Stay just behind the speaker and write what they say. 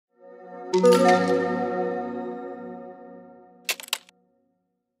Hey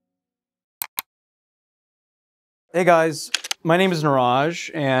guys, my name is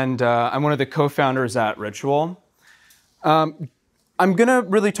Niraj, and I'm one of the co-founders at Ritual. I'm going to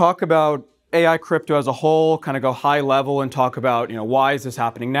really talk about AI crypto as a whole, kind of go high level and talk about, why is this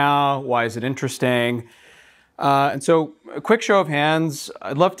happening now? Why is it interesting? And so, a quick show of hands.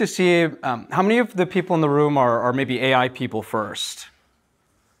 I'd love to see how many of the people in the room are maybe AI people first?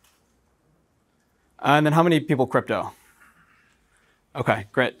 And then how many people crypto? Okay,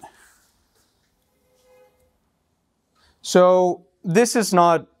 great. So this is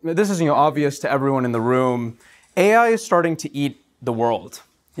obvious to everyone in the room. AI is starting to eat the world.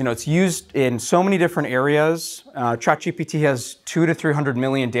 It's used in so many different areas. ChatGPT has 200 to 300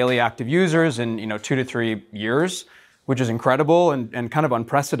 million daily active users in 2 to 3 years, which is incredible and kind of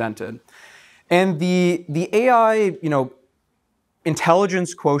unprecedented. And the AI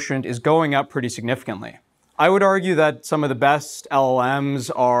intelligence quotient is going up pretty significantly. I would argue that some of the best LLMs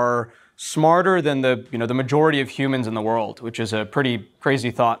are smarter than the majority of humans in the world, which is a pretty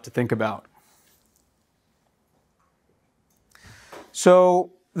crazy thought to think about. So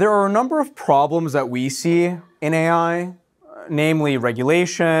there are a number of problems that we see in AI, namely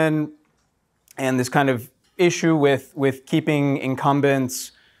regulation and this kind of issue with keeping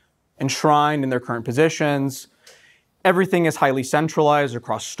incumbents enshrined in their current positions. Everything is highly centralized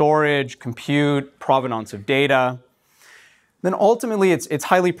across storage, compute, provenance of data. Then ultimately, it's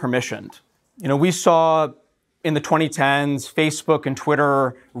highly permissioned. We saw in the 2010s, Facebook and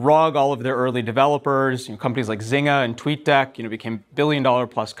Twitter rug all of their early developers. Companies like Zynga and TweetDeck became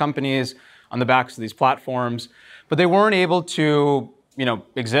billion-dollar-plus companies on the backs of these platforms. But they weren't able to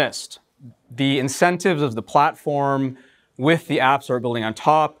exist. The incentives of the platform with the apps that are building on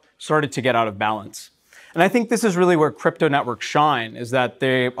top started to get out of balance. And I think this is really where crypto networks shine, is that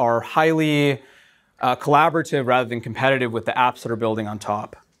they are highly collaborative rather than competitive with the apps that are building on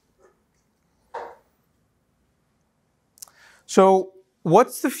top. So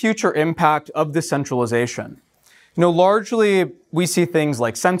what's the future impact of this centralization? Largely, we see things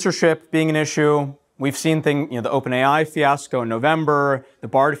like censorship being an issue. We've seen the OpenAI fiasco in November, the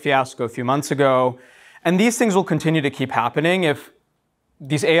Bard fiasco a few months ago. And these things will continue to keep happening if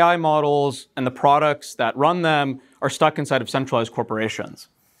these AI models and the products that run them are stuck inside of centralized corporations.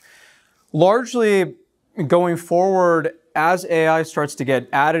 Largely, going forward, as AI starts to get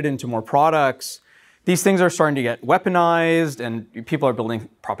added into more products, these things are starting to get weaponized and people are building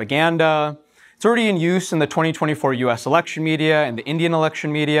propaganda. It's already in use in the 2024 US election media and the Indian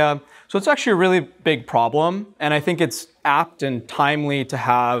election media. So it's actually a really big problem. And I think it's apt and timely to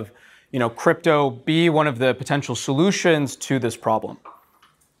have crypto be one of the potential solutions to this problem.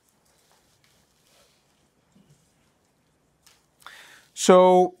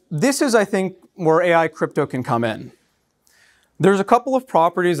 So this is, I think, where AI crypto can come in. There's a couple of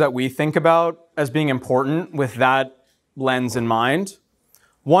properties that we think about as being important with that lens in mind.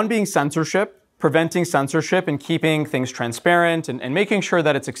 One being censorship, preventing censorship and keeping things transparent and making sure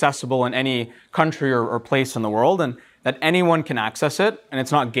that it's accessible in any country or place in the world and that anyone can access it and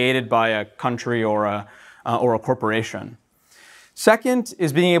it's not gated by a country or a corporation. Second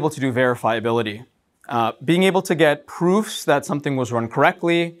is being able to do verifiability. Being able to get proofs that something was run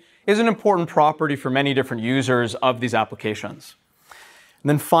correctly is an important property for many different users of these applications. And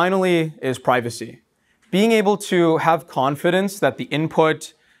then finally is privacy. Being able to have confidence that the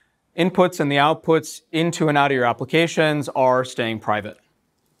inputs and the outputs into and out of your applications are staying private.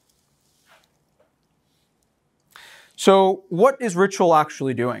 So what is Ritual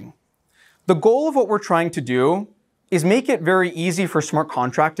actually doing? The goal of what we're trying to do is make it very easy for smart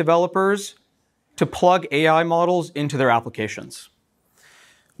contract developers to plug AI models into their applications.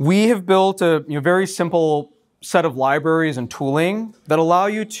 We have built a very simple set of libraries and tooling that allow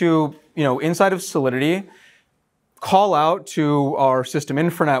you to, inside of Solidity, call out to our system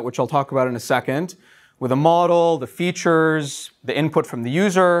intranet, which I'll talk about in a second, with a model, the features, the input from the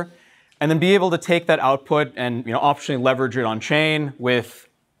user, and then be able to take that output and optionally leverage it on chain with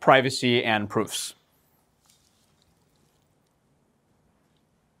privacy and proofs.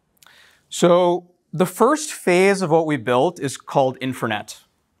 So the first phase of what we built is called Intranet.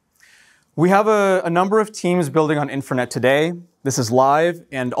 We have a number of teams building on Intranet today. This is live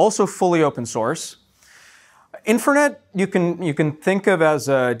and also fully open source. Intranet you can think of as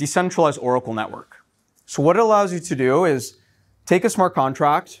a decentralized Oracle network. So what it allows you to do is take a smart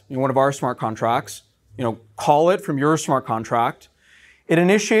contract, one of our smart contracts, call it from your smart contract. It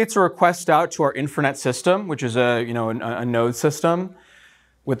initiates a request out to our Intranet system, which is a node system,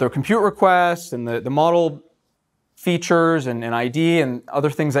 with their compute request and the model features and an ID and other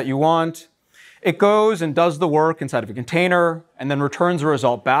things that you want. It goes and does the work inside of a container and then returns a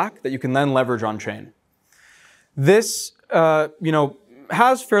result back that you can then leverage on-chain. This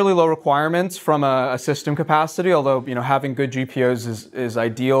has fairly low requirements from a system capacity, although having good GPUs is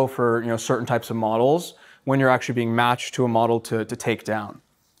ideal for certain types of models when you're actually being matched to a model to take down.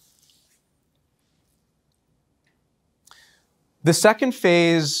 The second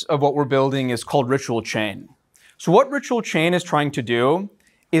phase of what we're building is called Ritual Chain. So what Ritual Chain is trying to do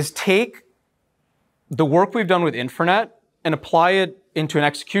is take the work we've done with Infernet and apply it into an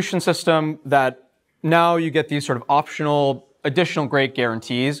execution system that now you get these sort of optional, additional great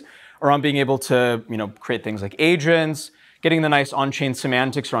guarantees around being able to create things like agents, getting the nice on-chain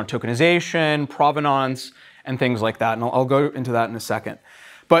semantics around tokenization, provenance, and things like that. And I'll go into that in a second.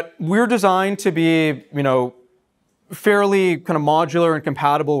 But we're designed to be fairly kind of modular and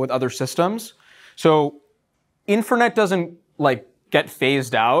compatible with other systems. So Infernet doesn't get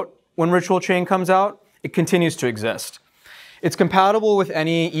phased out when Ritual Chain comes out. It continues to exist. It's compatible with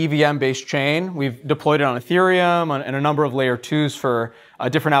any EVM-based chain. We've deployed it on Ethereum and a number of layer 2s for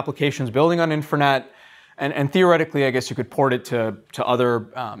different applications building on Infernet. And theoretically, I guess you could port it to other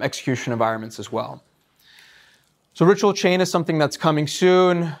execution environments as well. So Ritual Chain is something that's coming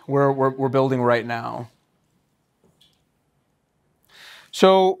soon. We're building right now.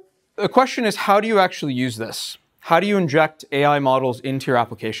 So the question is, how do you actually use this? How do you inject AI models into your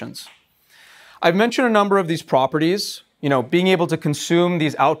applications? I've mentioned a number of these properties, being able to consume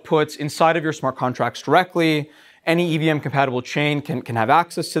these outputs inside of your smart contracts directly. Any EVM-compatible chain can have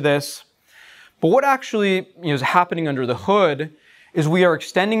access to this. But what actually is happening under the hood is we are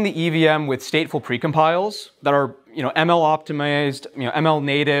extending the EVM with stateful precompiles that are ML-optimized,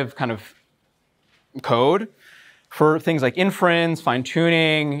 ML-native kind of code for things like inference,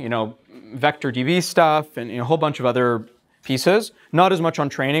 fine-tuning, vector DB stuff, and a whole bunch of other pieces. Not as much on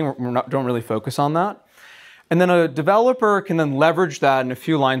training. Don't really focus on that. And then a developer can then leverage that in a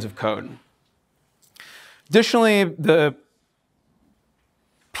few lines of code. Additionally, the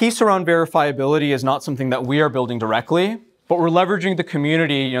piece around verifiability is not something that we are building directly, but we're leveraging the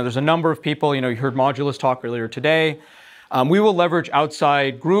community. There's a number of people. You heard Modulus talk earlier today. We will leverage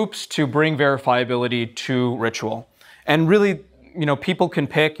outside groups to bring verifiability to Ritual. And really, people can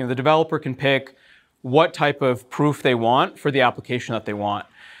pick, the developer can pick what type of proof they want for the application that they want.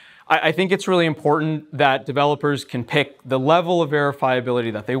 I think it's really important that developers can pick the level of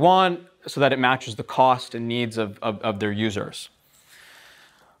verifiability that they want so that it matches the cost and needs of their users.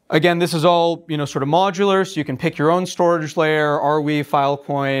 Again, this is all sort of modular, so you can pick your own storage layer, Arweave,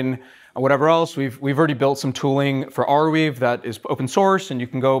 Filecoin, whatever else. We've already built some tooling for Arweave that is open source, and you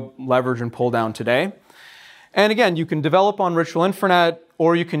can go leverage and pull down today. And again, you can develop on Ritual Infernet,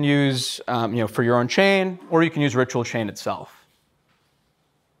 or you can use for your own chain, or you can use Ritual Chain itself.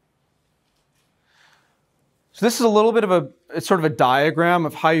 So this is a little bit of it's sort of a diagram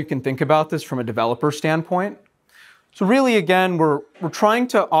of how you can think about this from a developer standpoint. So really, again, we're trying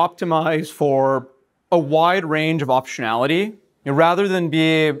to optimize for a wide range of optionality, rather than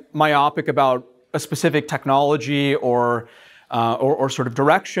be myopic about a specific technology or sort of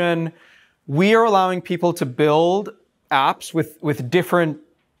direction. We are allowing people to build apps with different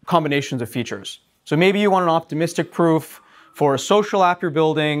combinations of features. So maybe you want an optimistic proof for a social app you're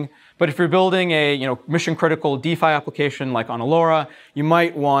building, but if you're building a mission-critical DeFi application like on Allura, you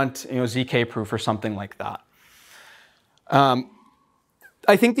might want ZK proof or something like that.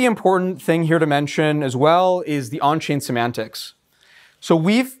 I think the important thing here to mention as well is the on-chain semantics. So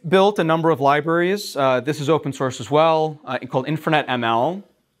we've built a number of libraries. This is open source as well, called Infernet ML.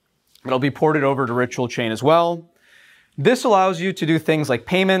 It'll be ported over to Ritual Chain as well. This allows you to do things like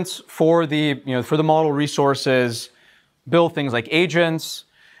payments for the model resources, build things like agents,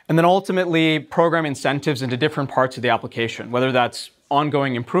 and then ultimately program incentives into different parts of the application, whether that's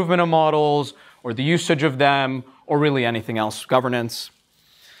ongoing improvement of models or the usage of them, or really anything else, governance.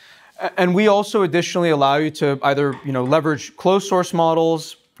 And we also additionally allow you to either leverage closed source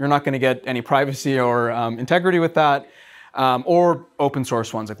models. You're not going to get any privacy or integrity with that, or open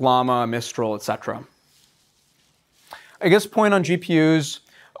source ones like Llama, Mistral, etc. I guess point on GPUs,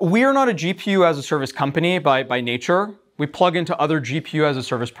 we are not a GPU as a service company by nature. We plug into other GPU as a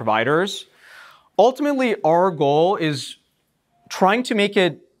service providers. Ultimately, our goal is trying to make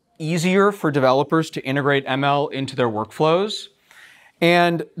it easier for developers to integrate ML into their workflows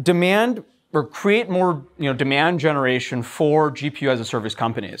and demand or create more demand generation for GPU as a service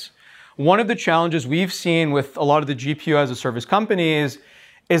companies. One of the challenges we've seen with a lot of the GPU as a service companies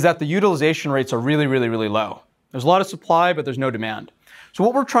is that the utilization rates are really, really, really low. There's a lot of supply, but there's no demand. So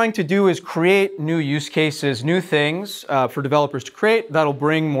what we're trying to do is create new use cases, new things for developers to create that'll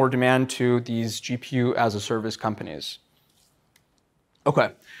bring more demand to these GPU as a service companies.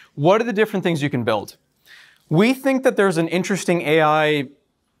 Okay, what are the different things you can build? We think that there's an interesting AI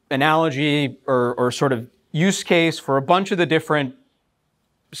analogy or sort of use case for a bunch of the different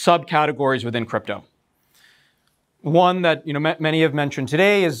subcategories within crypto. One that many have mentioned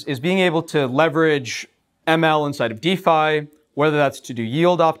today is being able to leverage ML inside of DeFi, whether that's to do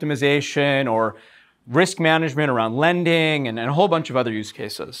yield optimization or risk management around lending and a whole bunch of other use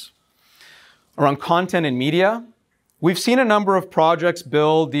cases. Around content and media, we've seen a number of projects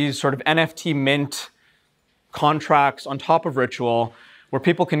build these sort of NFT mint contracts on top of Ritual where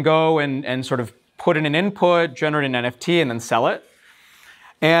people can go and sort of put in an input, generate an NFT, and then sell it.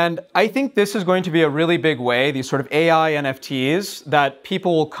 And I think this is going to be a really big way, these sort of AI NFTs, that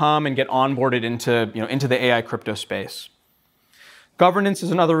people will come and get onboarded into the AI crypto space. Governance is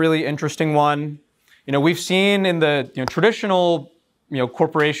another really interesting one. We've seen in the traditional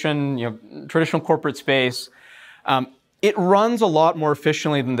traditional corporate space, it runs a lot more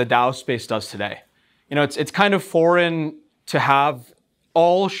efficiently than the DAO space does today. It's kind of foreign to have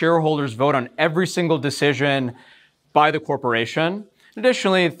all shareholders vote on every single decision by the corporation.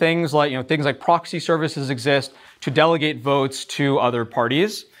 Additionally, things like proxy services exist to delegate votes to other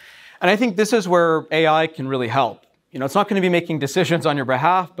parties. And I think this is where AI can really help. It's not going to be making decisions on your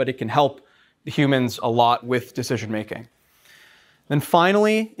behalf, but it can help the humans a lot with decision making. Then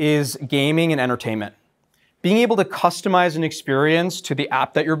finally is gaming and entertainment. Being able to customize an experience to the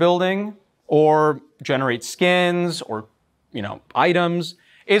app that you're building or generate skins or items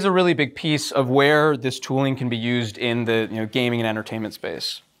is a really big piece of where this tooling can be used in the gaming and entertainment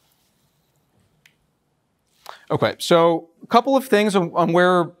space. Okay, so a couple of things on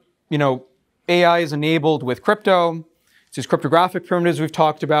where AI is enabled with crypto. It's these cryptographic primitives we've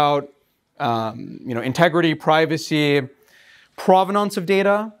talked about, integrity, privacy, provenance of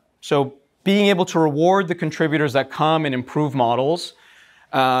data. So being able to reward the contributors that come and improve models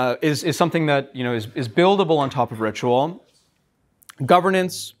is something that is buildable on top of Ritual.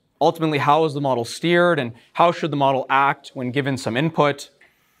 Governance, ultimately, how is the model steered and how should the model act when given some input?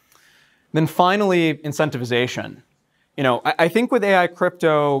 Then finally, incentivization. I think with AI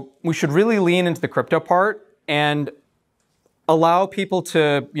crypto, we should really lean into the crypto part and allow people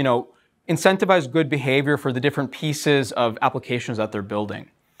to, incentivize good behavior for the different pieces of applications that they're building.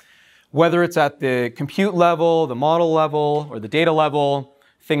 Whether it's at the compute level, the model level, or the data level,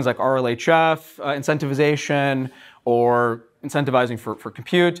 things like RLHF incentivization, or incentivizing for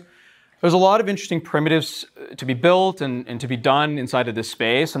compute. There's a lot of interesting primitives to be built and to be done inside of this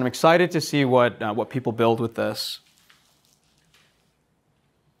space, and I'm excited to see what people build with this.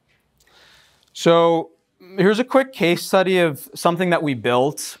 So here's a quick case study of something that we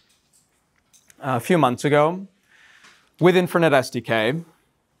built a few months ago with Infernet SDK.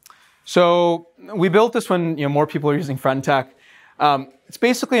 So we built this when more people are using Friendtech. It's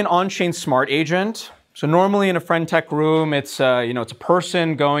basically an on-chain smart agent. So normally in a Friendtech room, it's a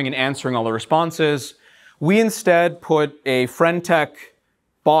person going and answering all the responses. We instead put a Friendtech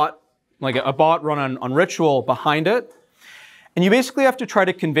bot, like a bot run on Ritual behind it. And you basically have to try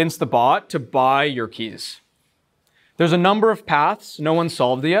to convince the bot to buy your keys. There's a number of paths. No one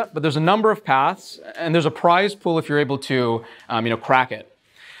solved it yet, but there's a number of paths, and there's a prize pool if you're able to crack it.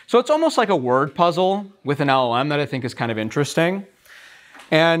 So it's almost like a word puzzle with an LLM that I think is kind of interesting.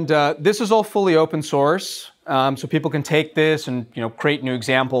 And this is all fully open source, so people can take this and create new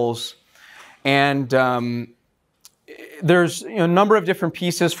examples. And there's a number of different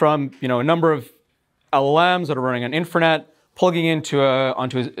pieces from a number of LLMs that are running on Infernet, plugging onto a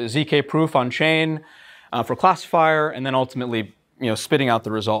ZK proof on chain for classifier, and then ultimately spitting out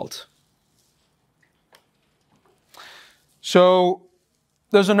the result. So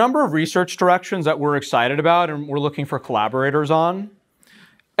there's a number of research directions that we're excited about and we're looking for collaborators on.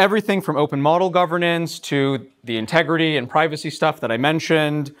 Everything from open model governance to the integrity and privacy stuff that I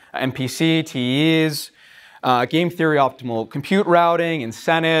mentioned, MPC, TEs, game theory optimal compute routing,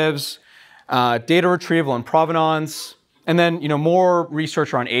 incentives, data retrieval and provenance, and then more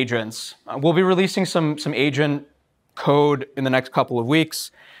research around agents. We'll be releasing some agent code in the next couple of weeks,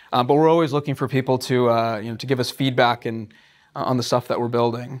 but we're always looking for people to give us feedback on the stuff that we're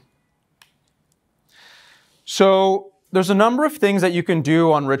building. So there's a number of things that you can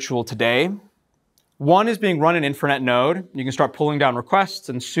do on Ritual today. One is being run in Infernet node. You can start pulling down requests,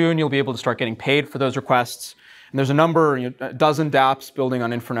 and soon you'll be able to start getting paid for those requests. And there's a number, a dozen dApps building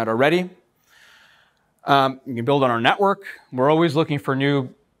on Infernet already. You can build on our network. We're always looking for new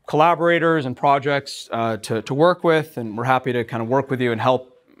collaborators and projects to work with, and we're happy to kind of work with you and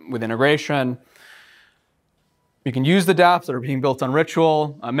help with integration. You can use the dApps that are being built on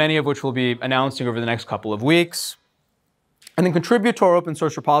Ritual, many of which we'll be announcing over the next couple of weeks. And then contribute to our open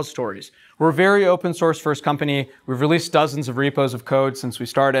source repositories. We're a very open source first company. We've released dozens of repos of code since we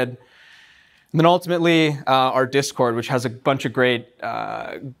started. And then ultimately, our Discord, which has a bunch of great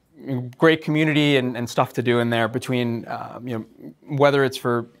community and stuff to do in there between, whether it's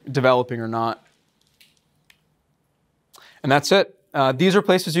for developing or not. And that's it. These are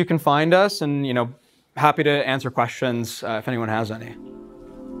places you can find us, and happy to answer questions if anyone has any.